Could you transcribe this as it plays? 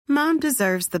Mom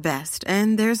deserves the best,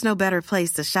 and there's no better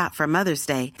place to shop for Mother's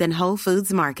Day than Whole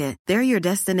Foods Market. They're your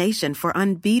destination for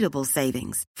unbeatable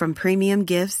savings, from premium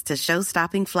gifts to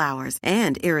show-stopping flowers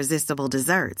and irresistible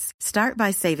desserts. Start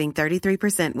by saving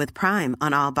 33% with Prime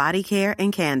on all body care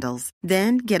and candles.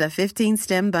 Then get a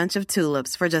 15-stem bunch of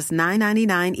tulips for just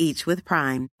 $9.99 each with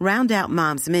Prime. Round out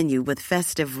Mom's menu with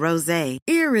festive rosé,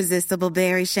 irresistible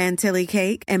berry chantilly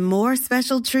cake, and more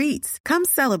special treats. Come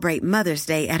celebrate Mother's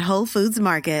Day at Whole Foods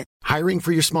Market. Hiring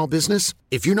for your small business?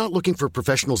 If you're not looking for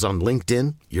professionals on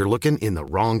LinkedIn, you're looking in the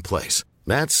wrong place.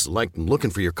 That's like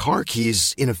looking for your car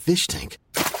keys in a fish tank.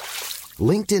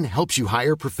 LinkedIn helps you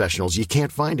hire professionals you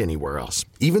can't find anywhere else,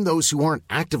 even those who aren't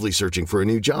actively searching for a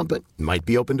new job but might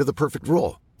be open to the perfect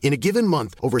role. In a given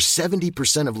month, over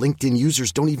 70% of LinkedIn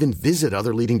users don't even visit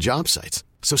other leading job sites.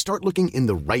 So start looking in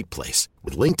the right place.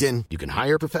 With LinkedIn, you can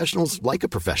hire professionals like a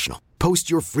professional. Post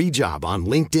your free job on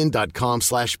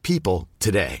linkedin.com/people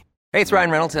today. Hey, it's Ryan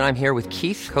Reynolds, and I'm here with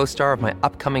Keith, co-star of my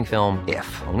upcoming film,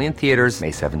 If, only in theaters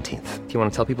May 17th. Do you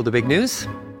want to tell people the big news?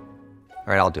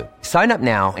 All right, I'll do it. Sign up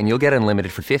now and you'll get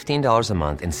unlimited for $15 a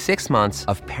month and 6 months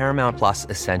of Paramount Plus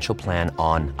Essential Plan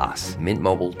on us.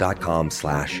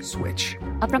 MintMobile.com/switch.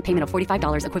 Upfront payment of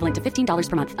 $45 equivalent to $15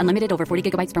 per month. Unlimited over 40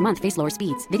 gigabytes per month. Face lower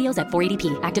speeds. Videos at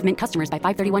 480p. Active Mint customers by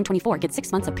 531.24 get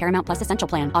 6 months of Paramount Plus Essential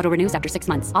Plan. Auto renews after 6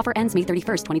 months. Offer ends May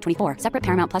 31st, 2024. Separate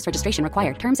Paramount Plus registration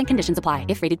required. Terms and conditions apply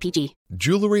if rated PG.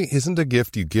 Jewelry isn't a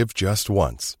gift you give just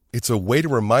once. It's a way to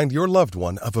remind your loved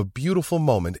one of a beautiful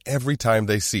moment every time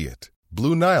they see it.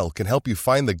 Blue Nile can help you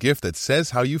find the gift that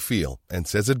says how you feel and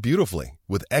says it beautifully,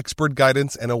 with expert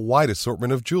guidance and a wide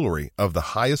assortment of jewelry of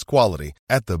the highest quality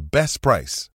at the best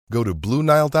price. Go to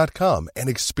BlueNile.com and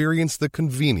experience the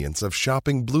convenience of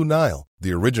shopping Blue Nile,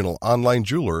 the original online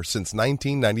jeweler since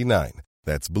 1999.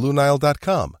 That's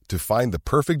BlueNile.com to find the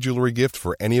perfect jewelry gift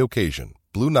for any occasion.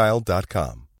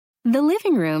 BlueNile.com. The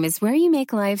living room is where you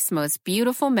make life's most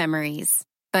beautiful memories.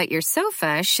 But your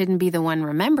sofa shouldn't be the one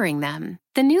remembering them.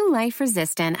 The new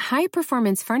life-resistant,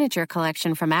 high-performance furniture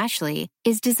collection from Ashley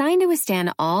is designed to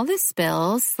withstand all the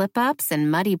spills, slip-ups, and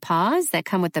muddy paws that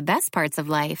come with the best parts of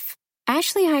life.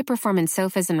 Ashley high-performance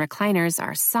sofas and recliners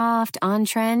are soft,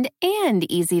 on-trend, and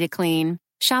easy to clean.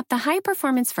 Shop the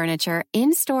high-performance furniture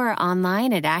in-store or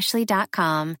online at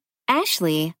ashley.com.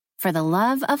 Ashley, for the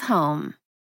love of home.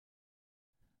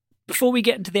 Before we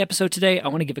get into the episode today, I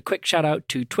want to give a quick shout out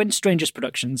to Twin Strangers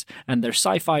Productions and their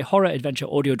sci-fi horror adventure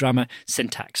audio drama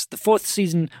Syntax, the 4th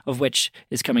season of which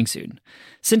is coming soon.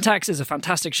 Syntax is a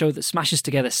fantastic show that smashes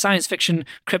together science fiction,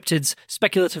 cryptids,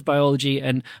 speculative biology,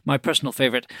 and my personal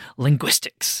favourite,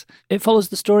 linguistics. It follows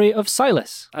the story of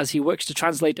Silas as he works to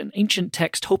translate an ancient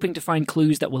text, hoping to find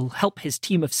clues that will help his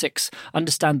team of 6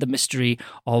 understand the mystery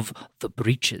of the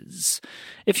breaches.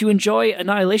 If you enjoy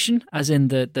Annihilation, as in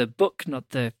the book,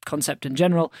 not the concept in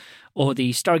general, or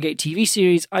the Stargate TV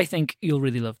series, I think you'll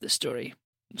really love this story.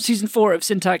 Season 4 of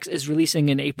Syntax is releasing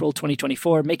in April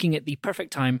 2024, making it the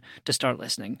perfect time to start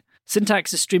listening.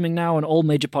 Syntax is streaming now on all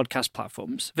major podcast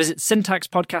platforms. Visit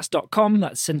syntaxpodcast.com,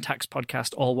 that's Syntax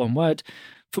Podcast, all one word,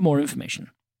 for more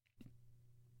information.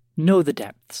 Know the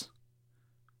depths.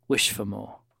 Wish for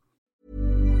more.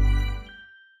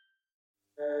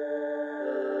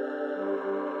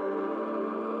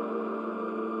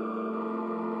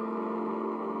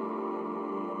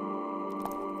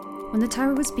 When the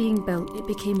tower was being built, it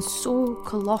became so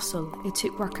colossal it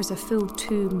took workers a full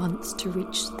 2 months to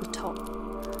reach the top.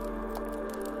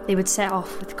 They would set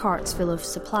off with carts full of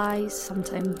supplies,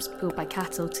 sometimes pulled by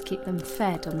cattle to keep them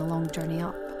fed on the long journey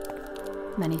up.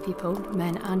 Many people,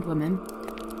 men and women,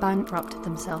 bankrupted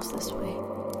themselves this way.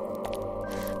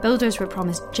 Builders were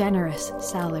promised generous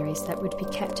salaries that would be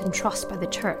kept in trust by the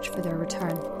church for their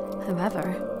return.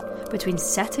 However, between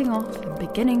setting off and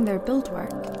beginning their build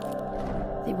work,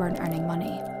 they weren't earning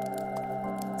money,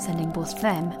 sending both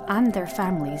them and their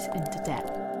families into debt.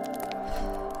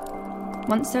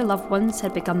 Once their loved ones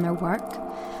had begun their work,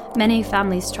 many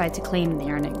families tried to claim the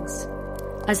earnings,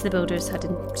 as the builders had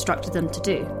instructed them to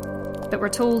do, but were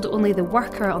told only the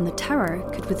worker on the tower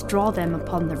could withdraw them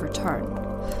upon their return.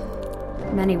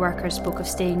 Many workers spoke of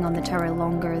staying on the tower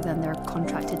longer than their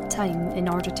contracted time in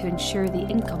order to ensure the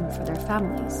income for their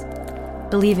families,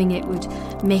 believing it would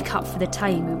make up for the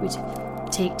time it would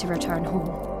take to return home.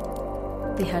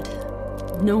 They had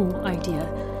no idea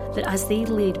that as they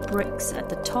laid bricks at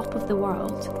the top of the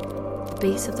world, the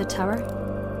base of the tower,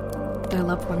 their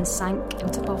loved ones sank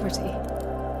into poverty.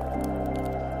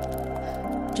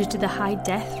 Due to the high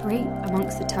death rate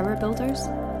amongst the tower builders,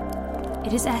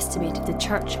 it is estimated the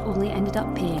church only ended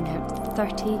up paying out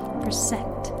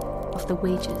 30% of the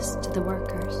wages to the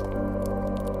workers.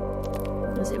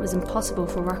 as it was impossible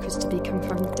for workers to be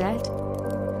confirmed dead.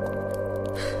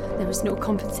 There was no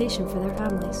compensation for their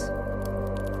families.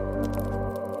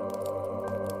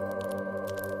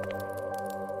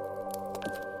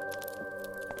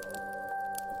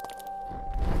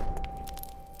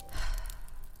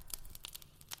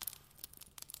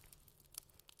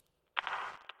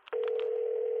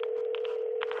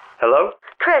 Hello?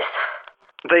 Chris.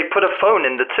 They put a phone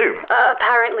in the tomb.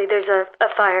 Apparently there's a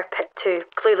fire pit too.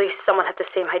 Clearly someone had the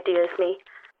same idea as me.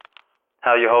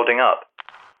 How are you holding up?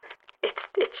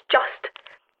 It's just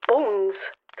bones,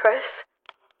 Chris.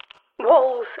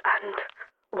 Walls and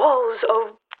walls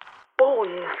of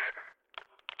bones.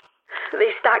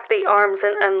 They stack the arms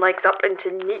and legs up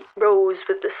into neat rows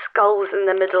with the skulls in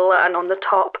the middle and on the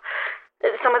top.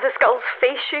 Some of the skulls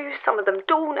face you, some of them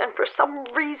don't, and for some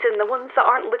reason the ones that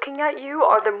aren't looking at you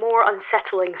are the more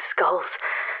unsettling skulls.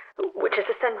 Which is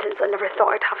a sentence I never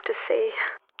thought I'd have to say.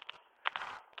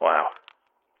 Wow.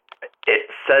 It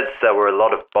says there were a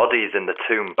lot of bodies in the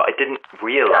tomb, but I didn't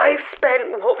realize... I've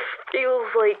spent what feels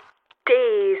like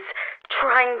days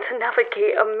trying to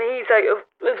navigate a maze out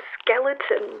of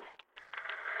skeletons.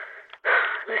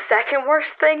 The second worst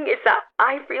thing is that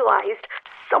I realised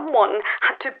someone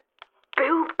had to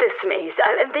build this maze,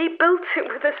 and they built it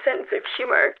with a sense of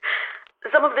humour.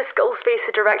 Some of the skulls face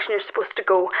the direction you're supposed to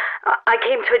go. I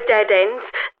came to a dead end.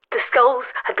 The skulls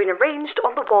had been arranged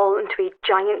on the wall into a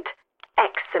giant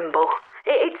X symbol.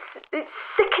 It's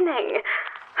sickening.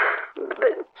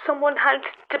 But someone had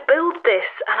to build this,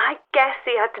 and I guess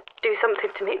they had to do something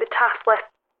to make the task less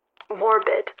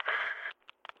morbid.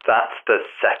 That's the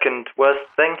second worst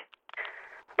thing?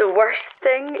 The worst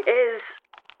thing is,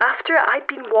 after I'd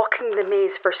been walking the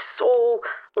maze for so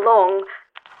long,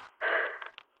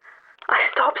 I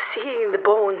stopped seeing the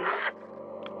bones.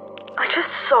 I just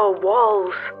saw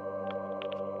walls.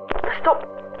 I stopped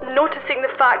noticing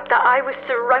the fact that I was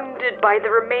surrounded by the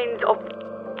remains of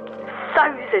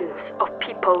thousands of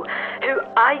people who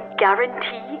I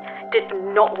guarantee did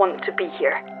not want to be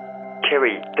here.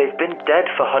 Kiri, they've been dead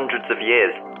for hundreds of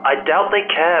years. I doubt they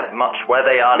care much where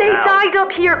they are now. They died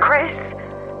up here, Chris.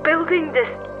 Building this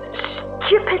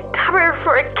stupid tower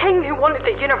for a king who wanted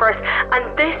the universe,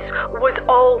 and this was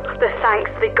all the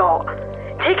thanks they got.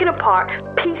 Taken apart,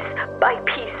 piece by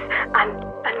piece, and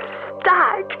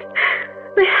stacked.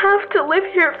 They have to live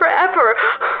here forever,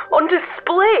 on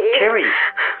display. Kiri,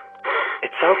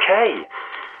 it's okay.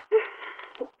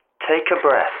 Take a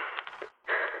breath.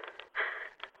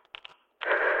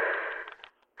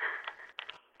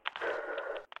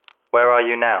 Where are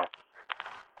you now?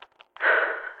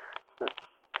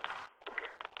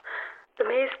 The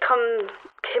maze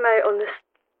came out on this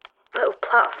little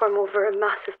platform over a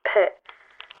massive pit.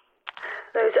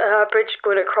 There's a bridge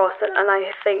going across it, and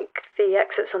I think the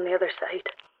exit's on the other side.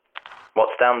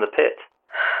 What's down the pit?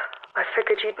 I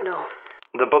figured you'd know.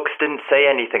 The books didn't say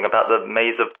anything about the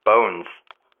maze of bones.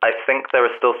 I think there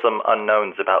are still some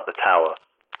unknowns about the tower.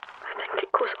 I think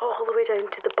it goes all the way down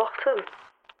to the bottom.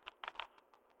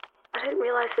 I didn't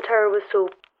realise the tower was so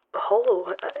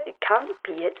hollow. It can't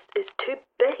be. It's too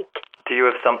big. Do you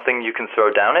have something you can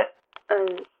throw down it?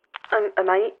 I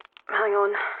might. Hang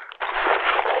on.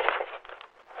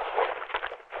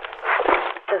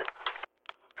 The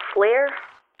flare?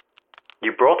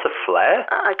 You brought a flare?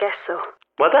 I guess so.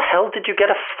 Where the hell did you get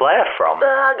a flare from?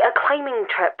 A climbing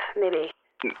trip, maybe.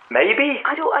 Maybe?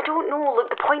 I don't know. Look,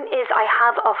 the point is I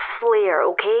have a flare,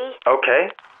 okay?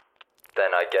 Okay.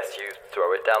 Then I guess you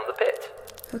throw it down the pit.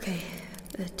 Okay,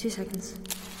 2 seconds.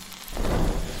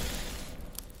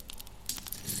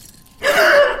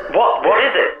 What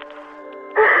is it?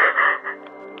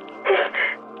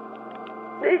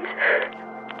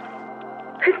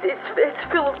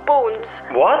 It's full of bones.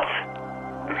 What?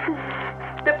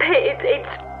 The pit,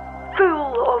 it's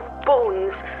full of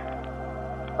bones.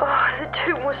 Oh, the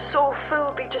tomb was so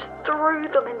full they just threw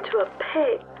them into a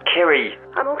pit. Kiri.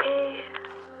 I'm okay.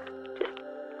 Just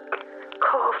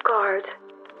caught off guard.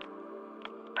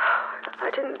 I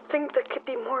didn't think there could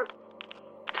be more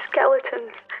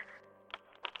skeletons.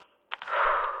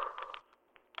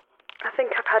 I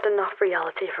think I've had enough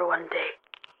reality for one day.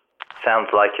 Sounds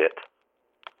like it.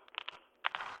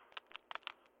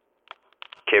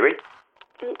 Kiri?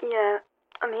 Yeah,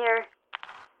 I'm here.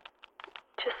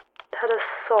 Just had a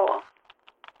thought.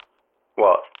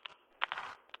 What?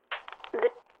 The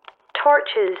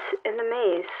torches in the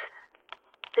maze,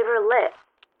 they were lit.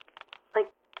 Like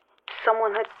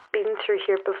someone had been through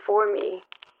here before me.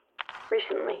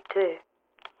 Recently, too.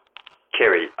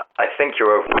 Kiri, I think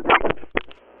you're over...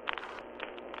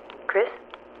 Chris?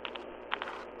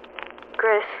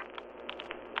 Chris?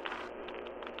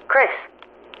 Chris?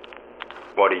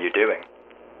 What are you doing?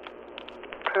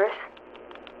 Chris?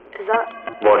 Is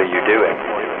that... What are you doing?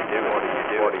 What are you doing?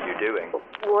 What are you doing?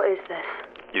 What is this?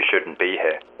 You shouldn't be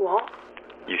here. What?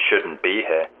 You shouldn't be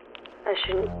here. I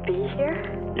shouldn't be here?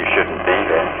 You shouldn't be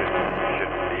here.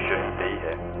 You shouldn't be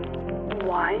here.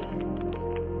 Why?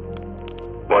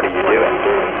 What are you doing?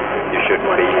 You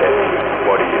shouldn't be here.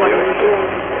 What are you doing?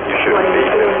 You shouldn't be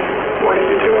here. What are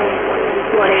you doing?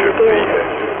 You shouldn't be here.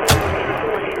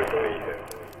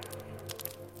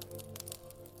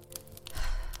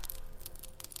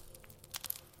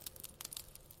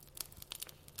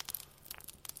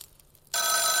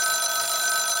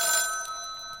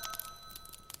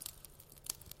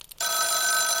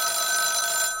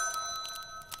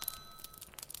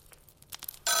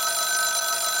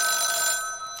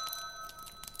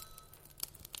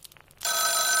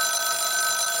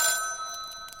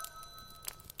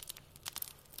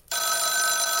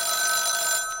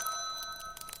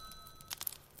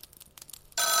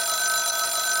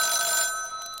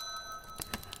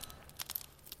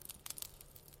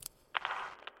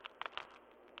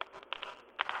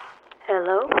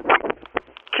 Hello?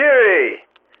 Kiri!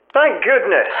 Thank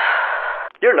goodness!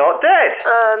 You're not dead!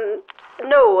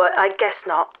 No, I guess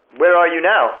not. Where are you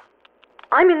now?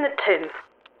 I'm in the tomb.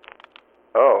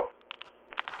 Oh.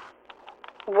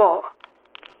 What?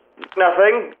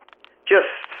 Nothing. Just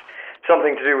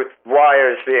something to do with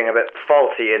wires being a bit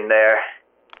faulty in there.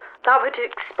 That would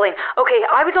explain. Okay,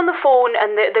 I was on the phone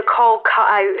and the call cut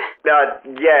out.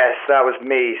 Yes, that was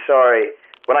me, sorry.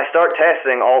 When I start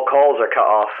testing, all calls are cut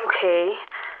off. Okay.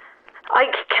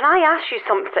 Can I ask you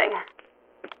something?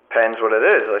 Depends what it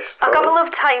is, I suppose. A couple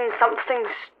of times something's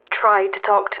tried to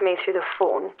talk to me through the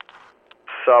phone.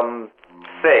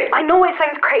 Something? I know it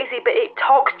sounds crazy, but it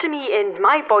talks to me in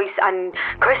my voice and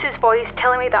Chris's voice,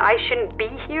 telling me that I shouldn't be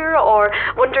here or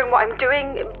wondering what I'm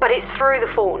doing, but it's through the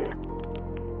phone.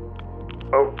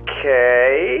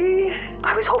 Okay.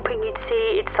 I was hoping you'd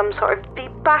say it's some sort of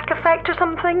feedback effect or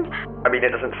something. I mean,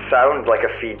 it doesn't sound like a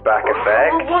feedback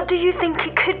effect. Well, what do you think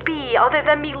it could be, other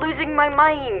than me losing my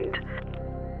mind?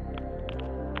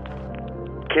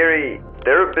 Kiri,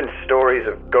 there have been stories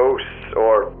of ghosts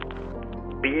or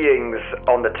beings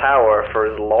on the tower for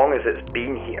as long as it's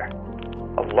been here.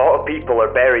 A lot of people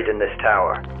are buried in this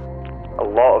tower. A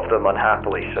lot of them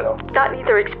unhappily so. That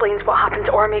neither explains what happens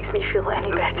or makes me feel any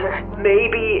better.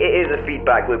 Maybe it is a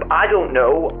feedback loop. I don't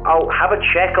know. I'll have a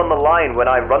check on the line when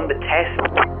I run the test.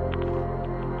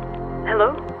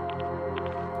 Hello?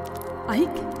 Ike?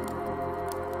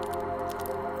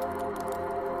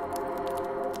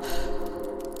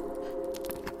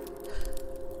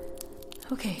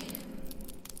 Okay.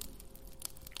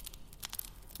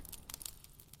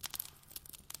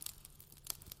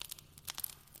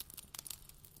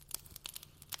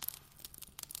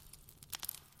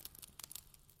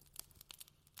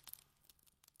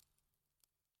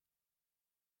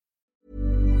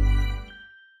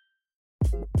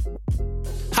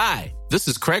 Hi, this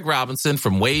is Craig Robinson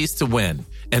from Ways to Win,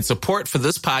 and support for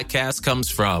this podcast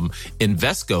comes from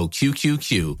Invesco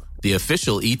QQQ, the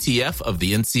official ETF of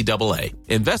the NCAA.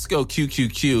 Invesco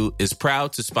QQQ is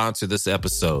proud to sponsor this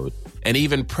episode, and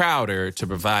even prouder to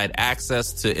provide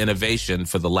access to innovation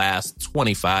for the last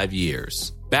 25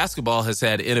 years. Basketball has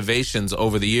had innovations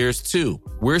over the years, too.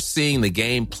 We're seeing the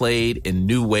game played in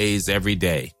new ways every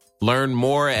day. Learn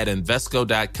more at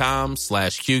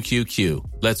Invesco.com/QQQ.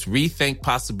 Let's rethink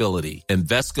possibility.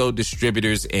 Invesco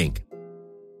Distributors, Inc.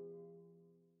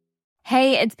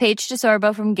 Hey, it's Paige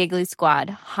DeSorbo from Giggly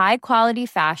Squad. High quality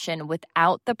fashion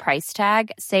without the price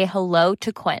tag. Say hello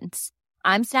to Quince.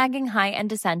 I'm snagging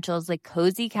high-end essentials like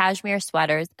cozy cashmere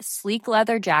sweaters, sleek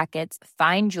leather jackets,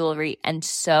 fine jewelry, and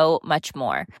so much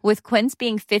more. With Quince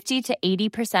being 50 to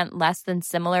 80% less than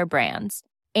similar brands.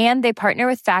 And they partner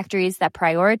with factories that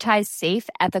prioritize safe,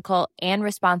 ethical, and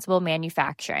responsible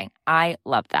manufacturing. I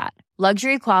love that.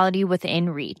 Luxury quality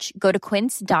within reach. Go to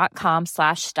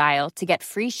quince.com/style to get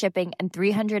free shipping and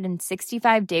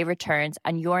 365-day returns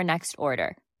on your next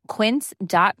order.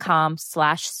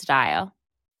 Quince.com/style.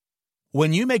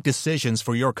 When you make decisions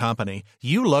for your company,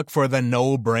 you look for the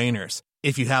no-brainers.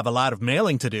 If you have a lot of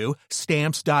mailing to do,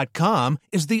 Stamps.com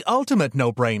is the ultimate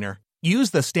no-brainer.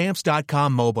 Use the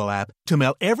Stamps.com mobile app to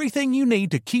mail everything you need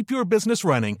to keep your business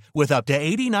running with up to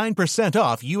 89%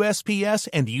 off USPS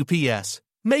and UPS.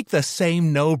 Make the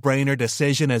same no-brainer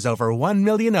decision as over 1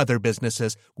 million other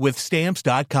businesses with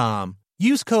Stamps.com.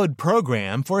 Use code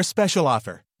PROGRAM for a special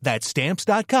offer. That's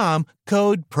Stamps.com,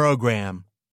 code PROGRAM.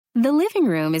 The living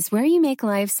room is where you make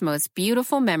life's most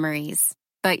beautiful memories.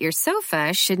 but your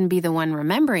sofa shouldn't be the one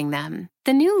remembering them.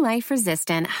 The new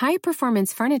life-resistant,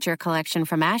 high-performance furniture collection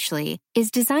from Ashley is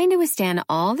designed to withstand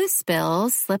all the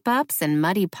spills, slip-ups, and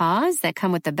muddy paws that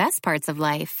come with the best parts of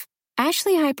life.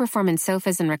 Ashley high-performance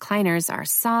sofas and recliners are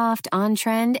soft,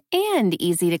 on-trend, and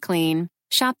easy to clean.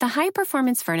 Shop the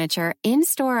high-performance furniture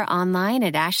in-store or online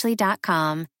at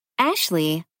ashley.com.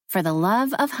 Ashley, for the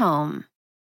love of home.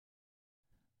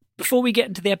 Before we get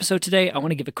into the episode today, I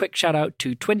want to give a quick shout out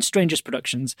to Twin Strangers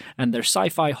Productions and their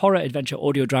sci-fi horror adventure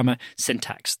audio drama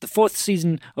Syntax, the 4th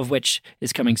season of which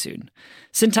is coming soon.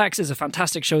 Syntax is a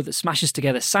fantastic show that smashes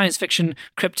together science fiction,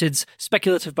 cryptids,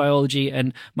 speculative biology,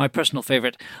 and my personal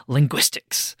favourite,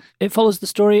 linguistics. It follows the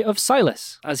story of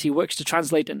Silas as he works to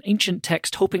translate an ancient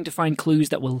text, hoping to find clues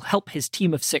that will help his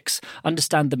team of 6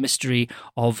 understand the mystery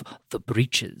of the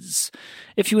breaches.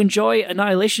 If you enjoy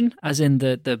Annihilation, as in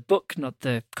the book, not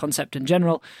the concept in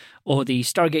general, or the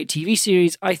Stargate TV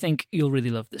series, I think you'll really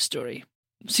love this story.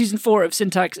 Season 4 of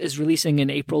Syntax is releasing in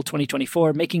April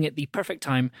 2024, making it the perfect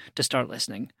time to start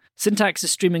listening. Syntax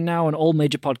is streaming now on all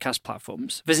major podcast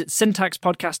platforms. Visit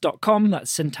syntaxpodcast.com,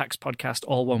 that's Syntax Podcast,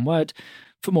 all one word,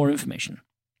 for more information.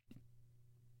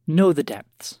 Know the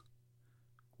depths.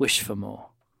 Wish for more.